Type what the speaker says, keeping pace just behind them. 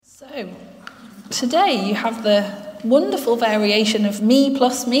So, today you have the wonderful variation of me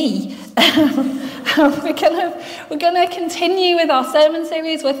plus me. We're going to continue with our sermon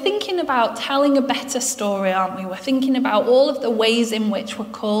series. We're thinking about telling a better story, aren't we? We're thinking about all of the ways in which we're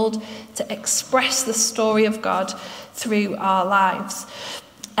called to express the story of God through our lives.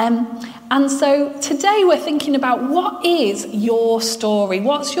 And so today we're thinking about what is your story?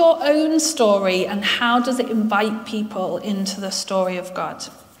 What's your own story, and how does it invite people into the story of God?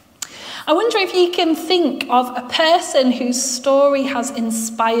 I wonder if you can think of a person whose story has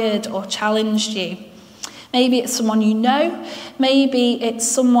inspired or challenged you. Maybe it's someone you know, maybe it's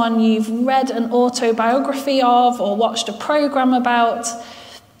someone you've read an autobiography of or watched a programme about.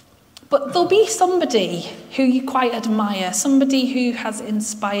 But there'll be somebody who you quite admire, somebody who has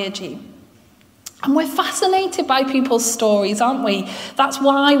inspired you. And we're fascinated by people's stories, aren't we? That's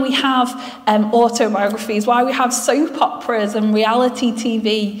why we have autobiographies, why we have soap operas and reality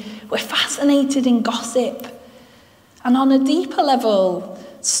TV. We're fascinated in gossip. And on a deeper level,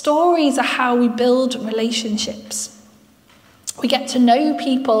 stories are how we build relationships. We get to know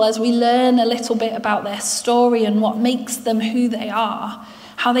people as we learn a little bit about their story and what makes them who they are,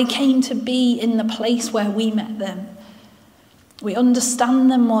 how they came to be in the place where we met them. We understand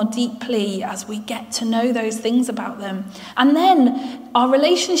them more deeply as we get to know those things about them. And then our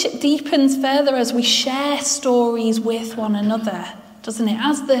relationship deepens further as we share stories with one another, doesn't it?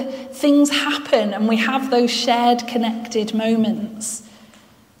 As the things happen and we have those shared connected moments,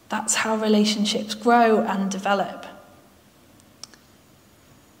 that's how relationships grow and develop.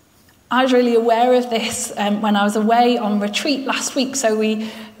 I was really aware of this when I was away on retreat last week. So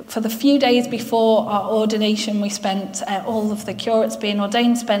for the few days before our ordination, we spent, all of the curates being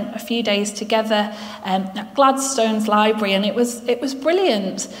ordained, spent a few days together at Gladstone's library, and it was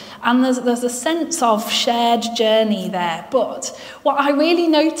brilliant. And there's a sense of shared journey there. But what I really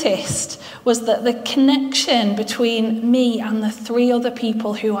noticed was that the connection between me and the three other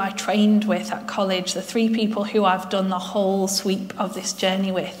people who I trained with at college, the three people who I've done the whole sweep of this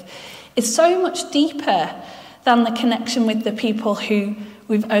journey with, is so much deeper than the connection with the people who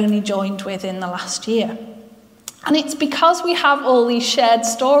we've only joined with in the last year. And it's because we have all these shared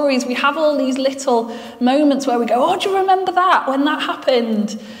stories, we have all these little moments where we go, oh, do you remember that, when that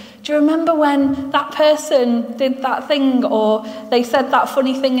happened? Do you remember when that person did that thing, or they said that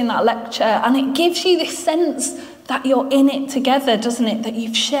funny thing in that lecture? And it gives you this sense that you're in it together, doesn't it? That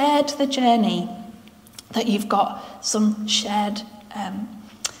you've shared the journey, that you've got some shared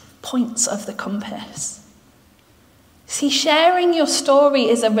points of the compass. See, sharing your story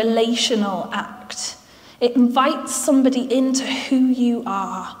is a relational act. It invites somebody into who you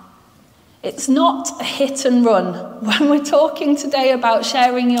are. It's not a hit and run. When we're talking today about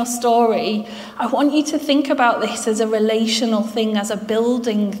sharing your story, I want you to think about this as a relational thing, as a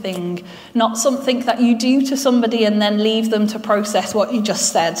building thing, not something that you do to somebody and then leave them to process what you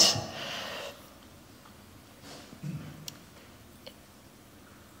just said.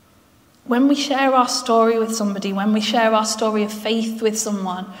 When we share our story with somebody, when we share our story of faith with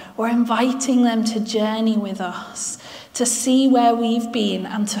someone, we're inviting them to journey with us, to see where we've been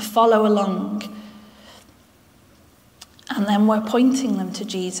and to follow along. And then we're pointing them to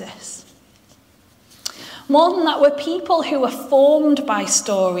Jesus. More than that, we're people who are formed by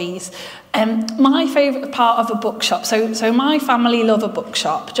stories. My favourite part of a bookshop, so my family love a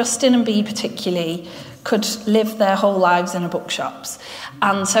bookshop, Justin and Bea particularly, could live their whole lives in a bookshops.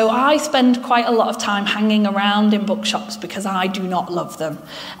 And so I spend quite a lot of time hanging around in bookshops because I do not love them.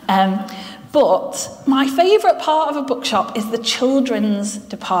 But my favourite part of a bookshop is the children's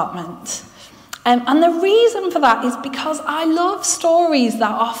department. And the reason for that is because I love stories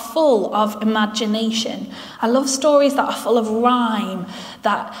that are full of imagination. I love stories that are full of rhyme,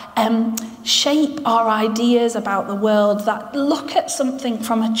 that shape our ideas about the world, that look at something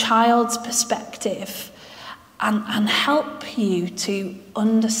from a child's perspective and help you to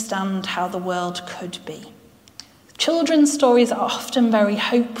understand how the world could be. Children's stories are often very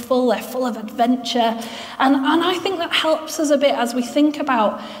hopeful, they're full of adventure, and I think that helps us a bit as we think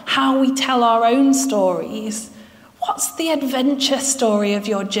about how we tell our own stories. What's the adventure story of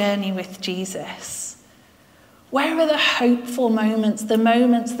your journey with Jesus? Where are the hopeful moments, the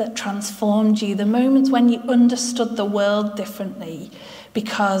moments that transformed you, the moments when you understood the world differently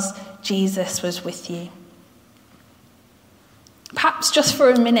because Jesus was with you? Perhaps just for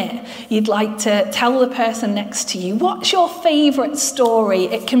a minute, you'd like to tell the person next to you, what's your favourite story?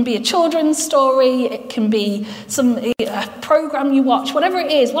 It can be a children's story, it can be a programme you watch, whatever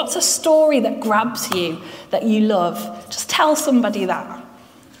it is. What's a story that grabs you, that you love? Just tell somebody that.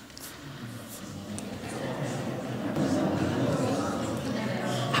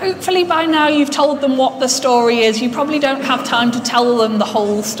 hopefully by now you've told them what the story is. You probably don't have time to tell them the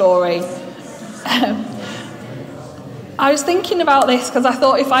whole story. I was thinking about this because I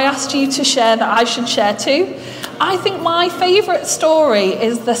thought if I asked you to share that I should share too. I think my favourite story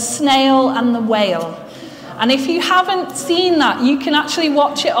is The Snail and the Whale. And if you haven't seen that, you can actually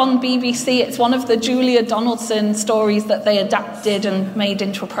watch it on BBC. It's one of the Julia Donaldson stories that they adapted and made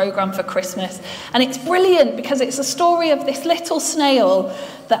into a programme for Christmas. And it's brilliant because it's a story of this little snail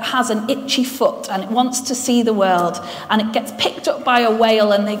that has an itchy foot and it wants to see the world. And it gets picked up by a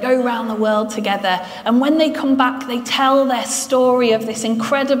whale and they go around the world together. And when they come back, they tell their story of this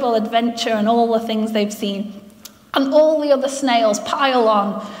incredible adventure and all the things they've seen. And all the other snails pile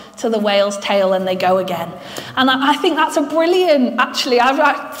on to the whale's tail and they go again. And I think that's a brilliant, actually,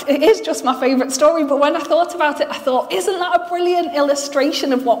 it is just my favourite story, but when I thought about it, I thought, isn't that a brilliant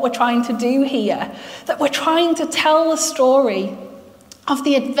illustration of what we're trying to do here? That we're trying to tell the story of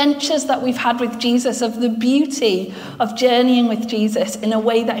the adventures that we've had with Jesus, of the beauty of journeying with Jesus in a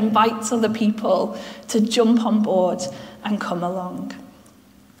way that invites other people to jump on board and come along.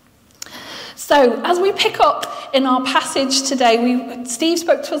 So, as we pick up in our passage today, Steve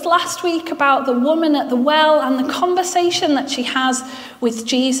spoke to us last week about the woman at the well and the conversation that she has with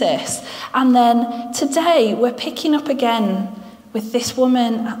Jesus. And then today, we're picking up again with this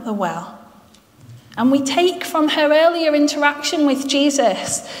woman at the well. And we take from her earlier interaction with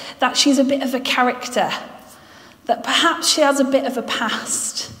Jesus that she's a bit of a character, that perhaps she has a bit of a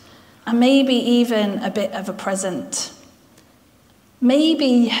past, and maybe even a bit of a present.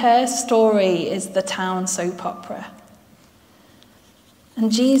 Maybe her story is the town soap opera.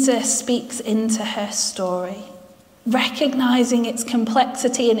 And Jesus speaks into her story, recognizing its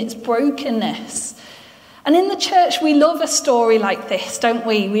complexity and its brokenness. And in the church, we love a story like this, don't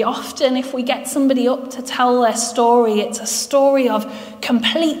we? We often, if we get somebody up to tell their story, it's a story of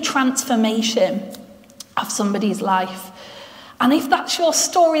complete transformation of somebody's life. And if that's your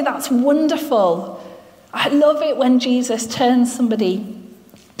story, that's wonderful. I love it when Jesus turns somebody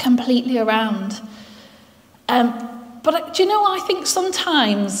completely around. But do you know, I think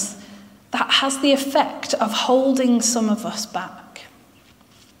sometimes that has the effect of holding some of us back.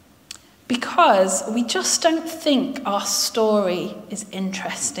 Because we just don't think our story is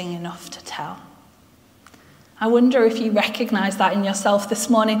interesting enough to tell. I wonder if you recognise that in yourself this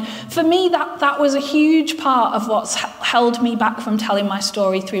morning. For me, that was a huge part of what's held me back from telling my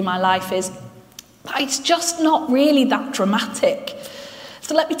story through my life is it's just not really that dramatic.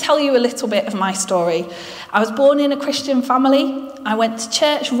 So let me tell you a little bit of my story. I was born in a Christian family. I went to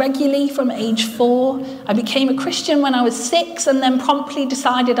church regularly from age 4. I became a Christian when I was 6 and then promptly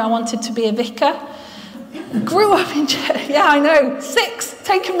decided I wanted to be a vicar. Grew up in church. Yeah, I know. 6.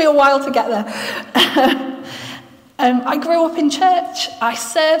 Taken me a while to get there. I grew up in church. I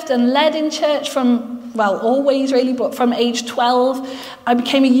served and led in church from, well, always really, but from age 12. I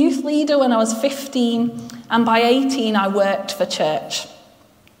became a youth leader when I was 15, and by 18 I worked for church.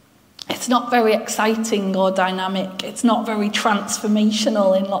 It's not very exciting or dynamic. It's not very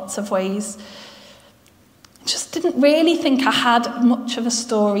transformational in lots of ways. I just didn't really think I had much of a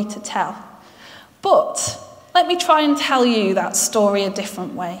story to tell. But let me try and tell you that story a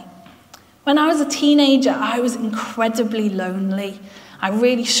different way. When I was a teenager, I was incredibly lonely. I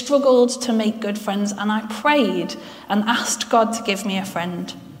really struggled to make good friends, and I prayed and asked God to give me a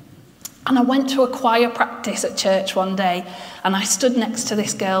friend. And I went to a choir practice at church one day, and I stood next to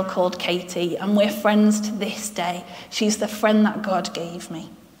this girl called Katie, and we're friends to this day. She's the friend that God gave me.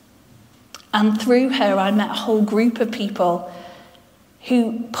 And through her, I met a whole group of people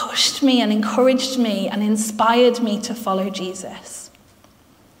who pushed me and encouraged me and inspired me to follow Jesus.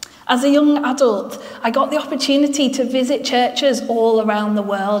 As a young adult, I got the opportunity to visit churches all around the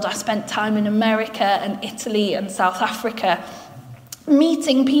world. I spent time in America and Italy and South Africa,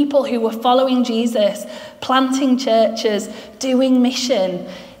 meeting people who were following Jesus, planting churches, doing mission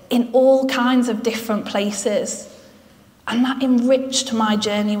in all kinds of different places. And that enriched my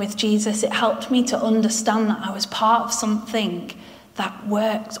journey with Jesus. It helped me to understand that I was part of something that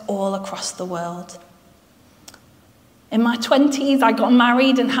worked all across the world. In my 20s, I got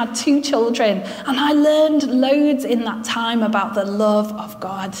married and had 2 children, and I learned loads in that time about the love of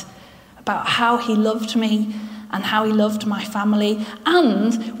God, about how he loved me and how he loved my family.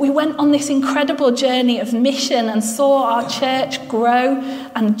 And we went on this incredible journey of mission and saw our church grow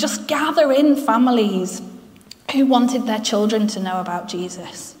and just gather in families who wanted their children to know about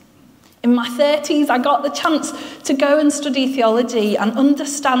Jesus. In my 30s, I got the chance to go and study theology and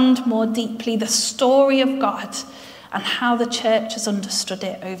understand more deeply the story of God and how the church has understood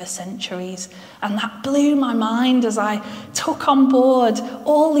it over centuries. And that blew my mind as I took on board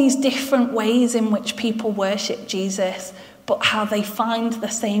all these different ways in which people worship Jesus, but how they find the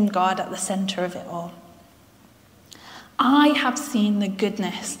same God at the centre of it all. I have seen the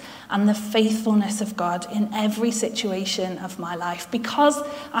goodness and the faithfulness of God in every situation of my life because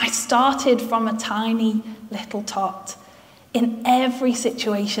I started from a tiny little tot. In every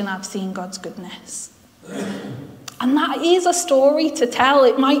situation, I've seen God's goodness. And that is a story to tell.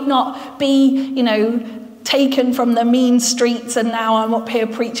 It might not be, taken from the mean streets and now I'm up here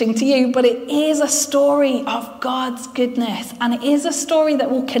preaching to you, but it is a story of God's goodness. And it is a story that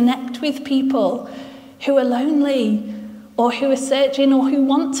will connect with people who are lonely or who are searching or who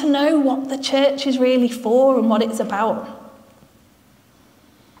want to know what the church is really for and what it's about.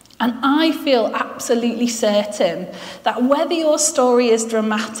 And I feel absolutely certain that whether your story is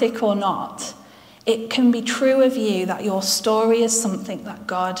dramatic or not, it can be true of you that your story is something that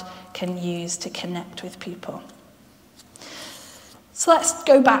God can use to connect with people. So let's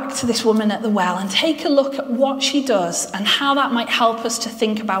go back to this woman at the well and take a look at what she does and how that might help us to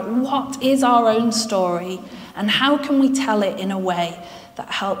think about what is our own story and how can we tell it in a way that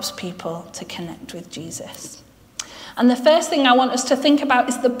helps people to connect with Jesus. And the first thing I want us to think about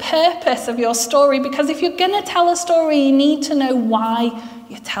is the purpose of your story, because if you're going to tell a story, you need to know why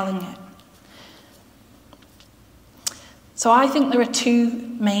you're telling it. So I think there are two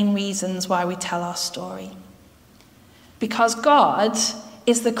main reasons why we tell our story. Because God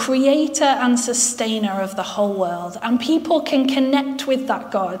is the creator and sustainer of the whole world, and people can connect with that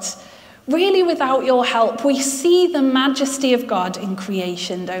God. Really, without your help, we see the majesty of God in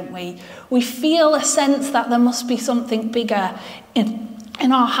creation, don't we? We feel a sense that there must be something bigger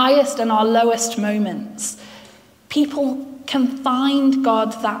in our highest and our lowest moments. People can find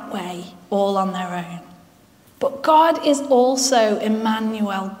God that way, all on their own. But God is also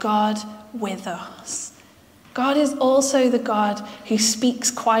Emmanuel, God with us. God is also the God who speaks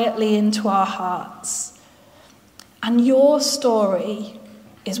quietly into our hearts. And your story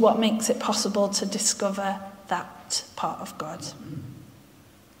is what makes it possible to discover that part of God.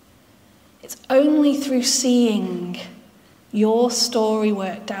 It's only through seeing your story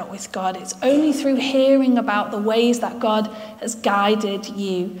worked out with God, it's only through hearing about the ways that God has guided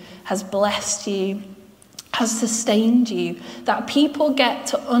you, has blessed you, has sustained you, that people get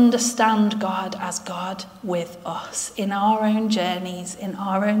to understand God as God with us in our own journeys, in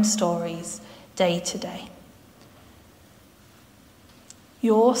our own stories, day to day.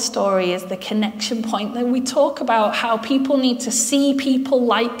 Your story is the connection point that we talk about, how people need to see people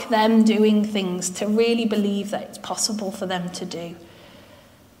like them doing things to really believe that it's possible for them to do.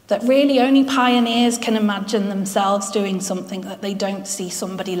 That really only pioneers can imagine themselves doing something that they don't see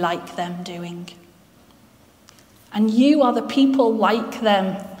somebody like them doing. And you are the people like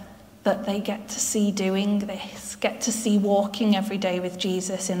them that they get to see doing this, get to see walking every day with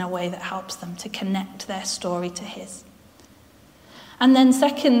Jesus in a way that helps them to connect their story to his. And then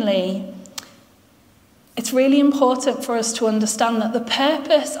secondly, it's really important for us to understand that the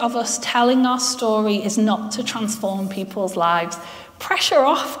purpose of us telling our story is not to transform people's lives. Pressure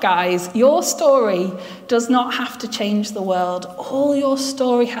off, guys. Your story does not have to change the world. All your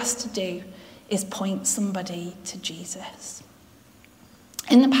story has to do is point somebody to Jesus.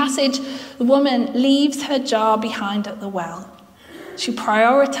 In the passage, the woman leaves her jar behind at the well. She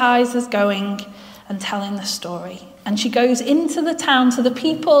prioritizes going and telling the story. And she goes into the town to the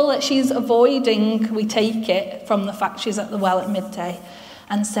people that she's avoiding, we take it from the fact she's at the well at midday,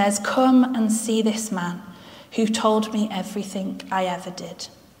 and says, "Come and see this man who told me everything I ever did."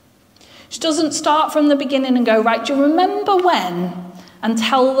 She doesn't start from the beginning and go, "Right, do you remember when?" and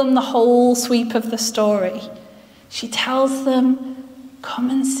tell them the whole sweep of the story. She tells them,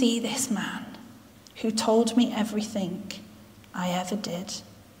 "Come and see this man who told me everything I ever did."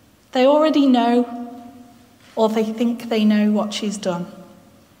 They already know, or they think they know what she's done.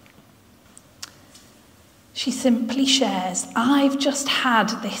 She simply shares, "I've just had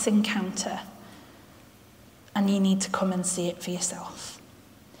this encounter, and you need to come and see it for yourself."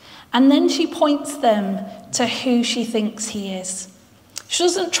 And then she points them to who she thinks he is. She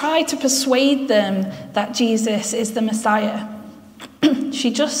doesn't try to persuade them that Jesus is the Messiah.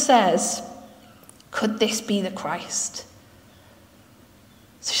 She just says, "Could this be the Christ?"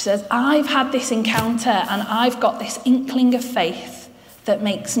 So she says, "I've had this encounter and I've got this inkling of faith that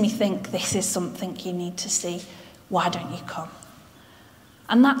makes me think this is something you need to see. Why don't you come?"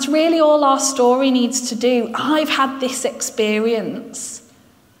 And that's really all our story needs to do. I've had this experience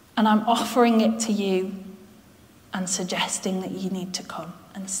and I'm offering it to you and suggesting that you need to come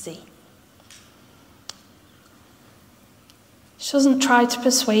and see. She doesn't try to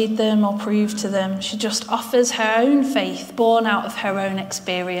persuade them or prove to them. She just offers her own faith, born out of her own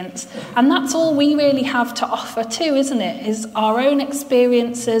experience. And that's all we really have to offer too, isn't it? Is our own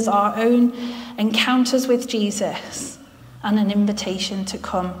experiences, our own encounters with Jesus, and an invitation to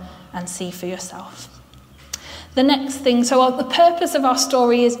come and see for yourself. The next thing, so the purpose of our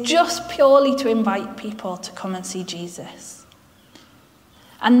story is just purely to invite people to come and see Jesus.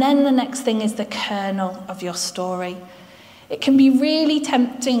 And then the next thing is the kernel of your story. It can be really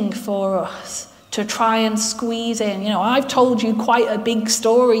tempting for us to try and squeeze in. I've told you quite a big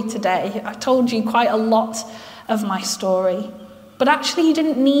story today. I've told you quite a lot of my story. But actually, you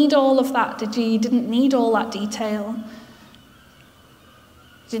didn't need all of that, did you? You didn't need all that detail.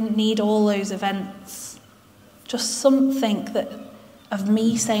 You didn't need all those events. Just something of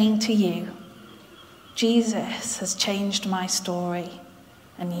me saying to you, Jesus has changed my story,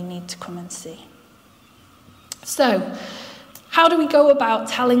 and you need to come and see. So, how do we go about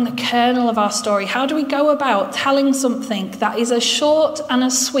telling the kernel of our story? How do we go about telling something that is as short and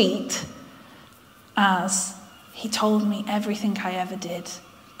as sweet as, he told me everything I ever did,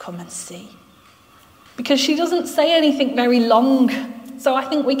 come and see? Because she doesn't say anything very long, so I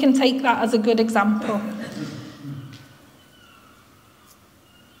think we can take that as a good example.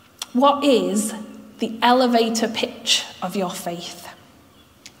 What is the elevator pitch of your faith?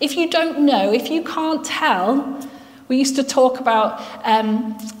 If you don't know, if you can't tell, we used to talk about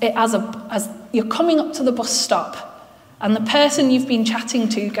it as you're coming up to the bus stop and the person you've been chatting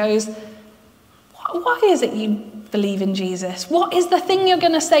to goes, why is it you believe in Jesus? What is the thing you're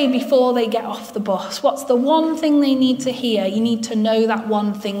going to say before they get off the bus? What's the one thing they need to hear? You need to know that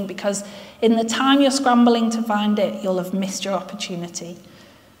one thing, because in the time you're scrambling to find it, you'll have missed your opportunity.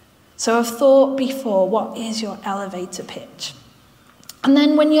 So I've thought before, what is your elevator pitch? And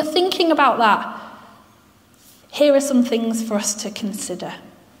then when you're thinking about that, here are some things for us to consider.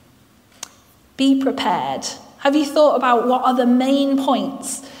 Be prepared. Have you thought about what are the main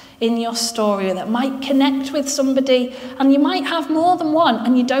points in your story that might connect with somebody? And you might have more than one,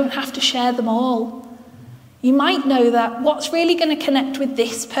 and you don't have to share them all. You might know that what's really going to connect with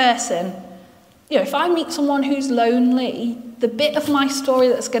this person, if I meet someone who's lonely, the bit of my story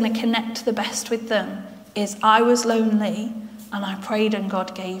that's going to connect the best with them is I was lonely and I prayed and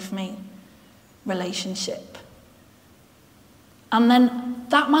God gave me relationship. And then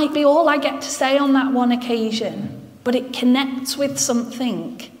that might be all I get to say on that one occasion, but it connects with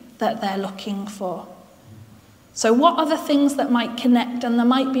something that they're looking for. So what are the things that might connect? And there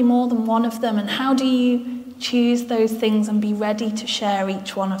might be more than one of them. And how do you choose those things and be ready to share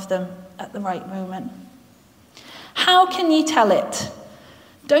each one of them at the right moment? How can you tell it?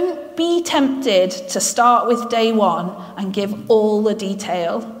 Don't be tempted to start with day one and give all the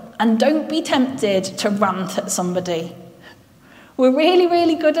detail. And don't be tempted to rant at somebody. We're really,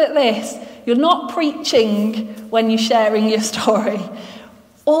 really good at this. You're not preaching when you're sharing your story.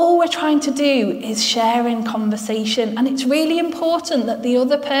 All we're trying to do is share in conversation. And it's really important that the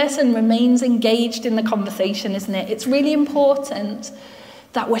other person remains engaged in the conversation, isn't it? It's really important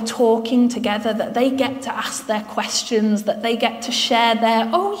that we're talking together, that they get to ask their questions, that they get to share their,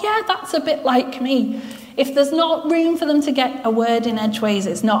 oh yeah, that's a bit like me. If there's not room for them to get a word in edgeways,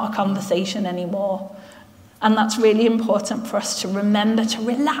 it's not a conversation anymore. And that's really important for us to remember to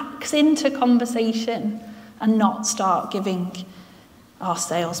relax into conversation and not start giving our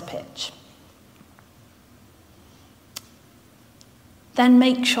sales pitch. Then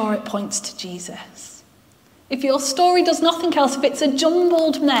make sure it points to Jesus. If your story does nothing else, if it's a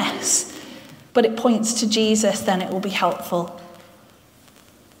jumbled mess, but it points to Jesus, then it will be helpful.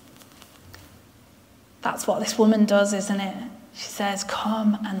 That's what this woman does, isn't it? She says,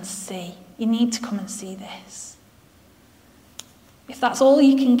 come and see. You need to come and see this. If that's all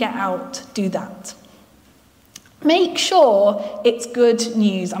you can get out, do that. Make sure it's good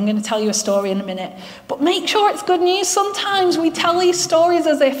news. I'm going to tell you a story in a minute. But make sure it's good news. Sometimes we tell these stories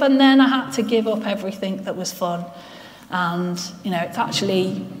as if, and then I had to give up everything that was fun. And,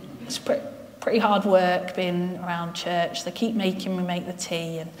 it's pretty hard work being around church. They keep making me make the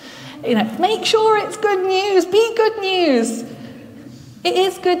tea. And, make sure it's good news. Be good news. It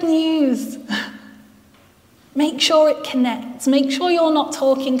is good news. Make sure it connects. Make sure you're not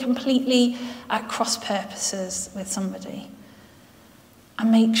talking completely at cross purposes with somebody.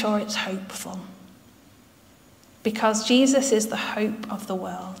 And make sure it's hopeful. Because Jesus is the hope of the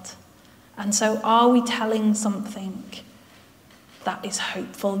world. And so are we telling something that is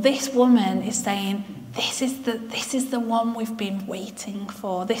hopeful? This woman is saying, this is the one we've been waiting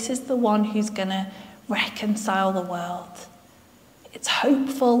for. This is the one who's going to reconcile the world. It's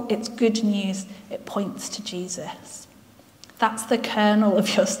hopeful, it's good news, it points to Jesus. That's the kernel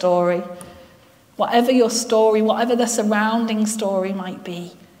of your story. Whatever your story, whatever the surrounding story might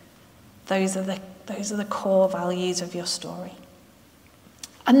be, those are the core values of your story.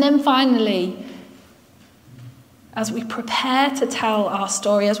 And then finally, as we prepare to tell our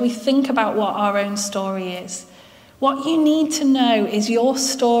story, as we think about what our own story is, what you need to know is your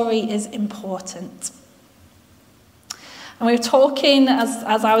story is important. And we were talking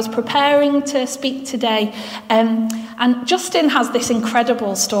as I was preparing to speak today, and Justin has this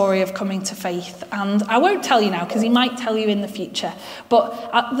incredible story of coming to faith. And I won't tell you now because he might tell you in the future.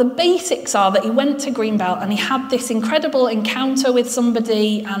 But the basics are that he went to Greenbelt and he had this incredible encounter with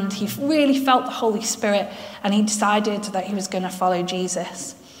somebody and he really felt the Holy Spirit and he decided that he was going to follow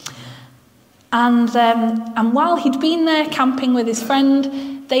Jesus. And while he'd been there camping with his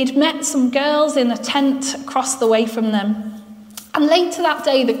friend, they'd met some girls in a tent across the way from them. And later that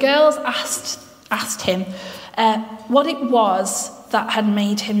day, the girls asked him what it was that had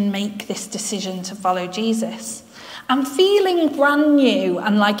made him make this decision to follow Jesus. And feeling brand new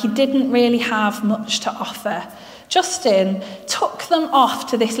and like he didn't really have much to offer, Justin took them off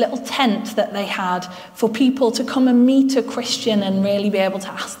to this little tent that they had for people to come and meet a Christian and really be able to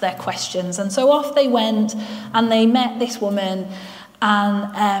ask their questions. And so off they went and they met this woman.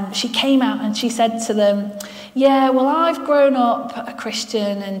 And she came out and she said to them, yeah, well, I've grown up a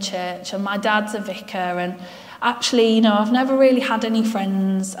Christian in church and my dad's a vicar and actually, I've never really had any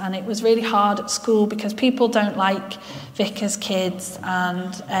friends and it was really hard at school because people don't like vicars' kids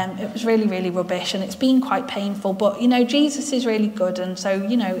and it was really, really rubbish and it's been quite painful. But, Jesus is really good and so,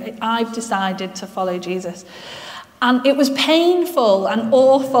 I've decided to follow Jesus. And it was painful and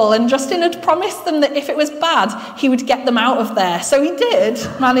awful, and Justin had promised them that if it was bad, he would get them out of there. So he did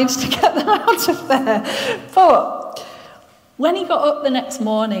manage to get them out of there. But when he got up the next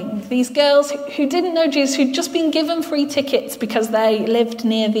morning, these girls who didn't know Jesus, who'd just been given free tickets because they lived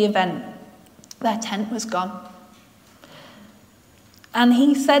near the event, their tent was gone. And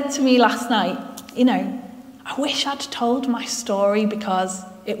he said to me last night, I wish I'd told my story because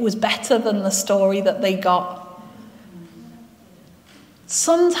it was better than the story that they got.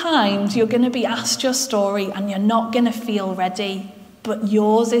 Sometimes you're going to be asked your story and you're not going to feel ready, but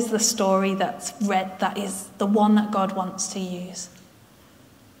yours is the story that is the one that God wants to use.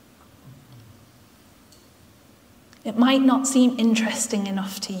 It might not seem interesting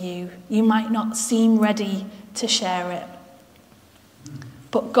enough to you. You might not seem ready to share it.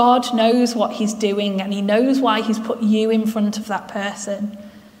 But God knows what he's doing and he knows why he's put you in front of that person.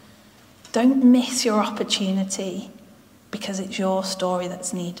 Don't miss your opportunity, because it's your story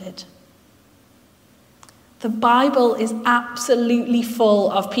that's needed. The Bible is absolutely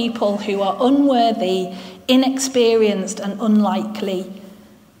full of people who are unworthy, inexperienced, and unlikely.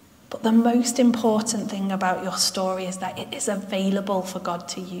 But the most important thing about your story is that it is available for God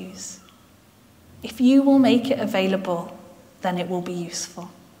to use. If you will make it available, then it will be useful.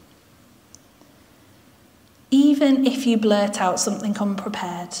 Even if you blurt out something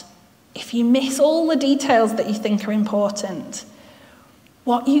unprepared, if you miss all the details that you think are important,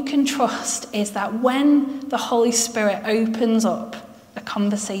 what you can trust is that when the Holy Spirit opens up a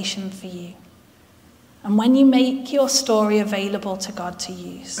conversation for you, and when you make your story available to God to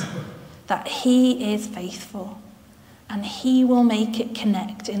use, that he is faithful and he will make it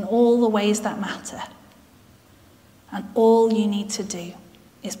connect in all the ways that matter. And all you need to do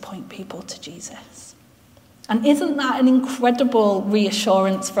is point people to Jesus. And isn't that an incredible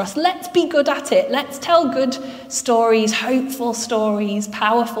reassurance for us? Let's be good at it. Let's tell good stories, hopeful stories,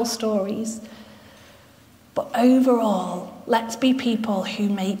 powerful stories. But overall, let's be people who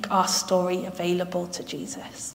make our story available to Jesus.